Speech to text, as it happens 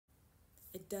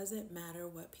It doesn't matter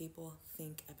what people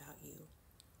think about you.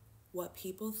 What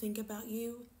people think about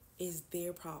you is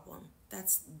their problem.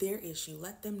 That's their issue.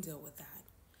 Let them deal with that.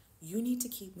 You need to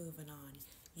keep moving on.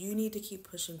 You need to keep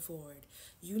pushing forward.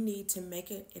 You need to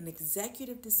make an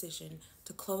executive decision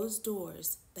to close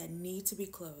doors that need to be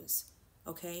closed,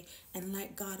 okay? And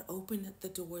let God open the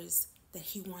doors that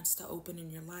He wants to open in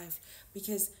your life.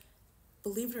 Because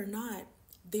believe it or not,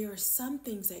 there are some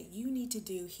things that you need to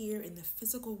do here in the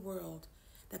physical world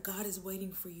that God is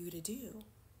waiting for you to do.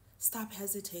 Stop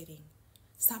hesitating.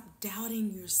 Stop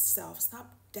doubting yourself.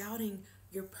 Stop doubting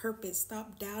your purpose.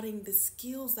 Stop doubting the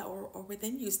skills that are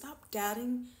within you. Stop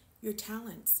doubting your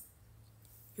talents.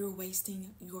 You're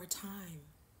wasting your time.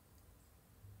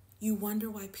 You wonder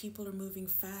why people are moving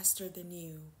faster than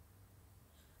you.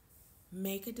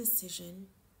 Make a decision,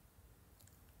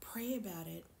 pray about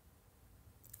it,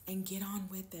 and get on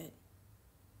with it.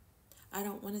 I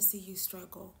don't want to see you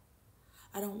struggle.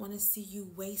 I don't want to see you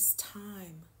waste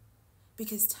time,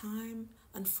 because time,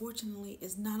 unfortunately,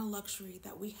 is not a luxury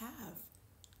that we have.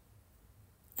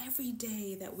 Every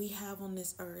day that we have on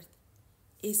this earth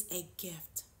is a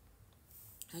gift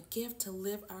to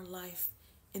live our life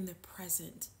in the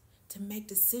present, to make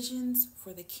decisions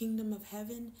for the kingdom of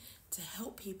heaven, to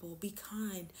help people, be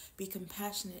kind, be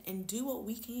compassionate, and do what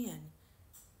we can,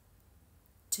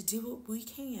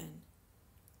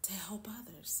 to help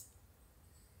others.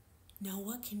 Now,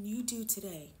 what can you do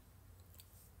today,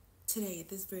 at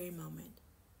this very moment,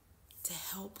 to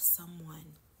help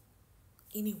someone,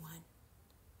 anyone?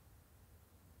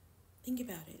 Think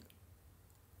about it.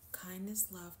 Kindness,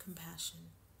 love, compassion.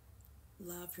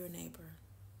 Love your neighbor.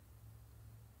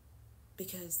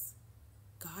 Because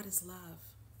God is love.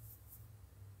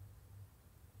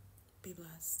 Be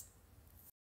blessed.